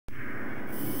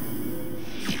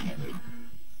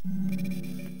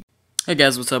Hey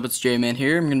guys, what's up? It's J-Man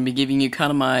here. I'm going to be giving you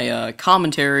kind of my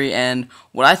commentary and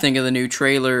what I think of the new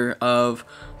trailer of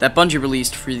that Bungie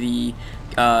released for the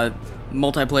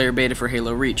multiplayer beta for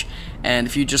Halo Reach. And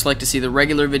if you'd just like to see the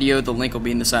regular video, the link will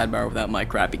be in the sidebar without my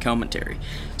crappy commentary.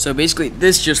 So basically,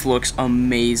 this just looks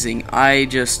amazing. I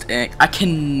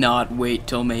cannot wait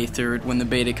till May 3rd when the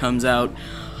beta comes out.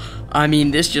 I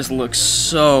mean, this just looks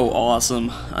so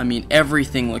awesome. I mean,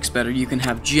 everything looks better. You can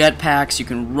have jetpacks, you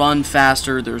can run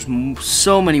faster, there's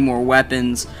so many more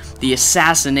weapons. The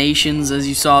assassinations, as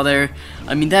you saw there,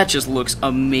 I mean, that just looks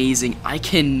amazing. I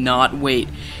cannot wait.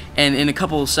 And in a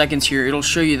couple of seconds here, it'll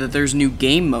show you that there's new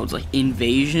game modes, like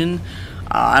Invasion.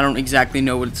 I don't exactly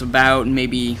know what it's about, and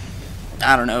maybe,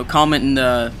 I don't know, comment in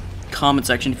the comment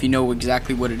section if you know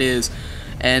exactly what it is.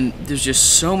 And there's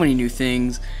just so many new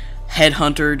things.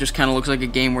 Headhunter just kind of looks like a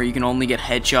game where you can only get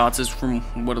headshots, is from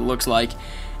what it looks like.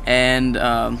 And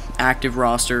active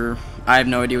roster, I have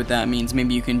no idea what that means.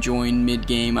 Maybe you can join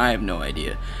mid-game, I have no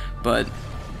idea. But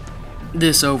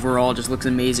this overall just looks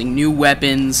amazing. New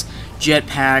weapons,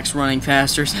 jetpacks, running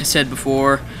faster, as I said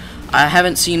before. I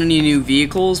haven't seen any new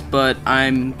vehicles, but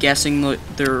I'm guessing that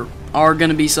there are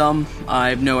going to be some. I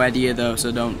have no idea though,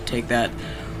 so don't take that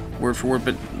word for word.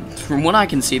 But from what I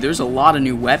can see, there's a lot of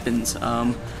new weapons.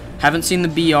 Haven't seen the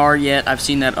BR yet. I've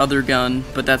seen that other gun,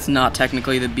 but that's not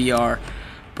technically the BR.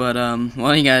 But,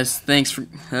 well, you guys, thanks for...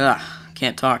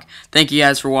 can't talk. Thank you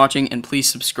guys for watching, and please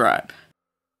subscribe.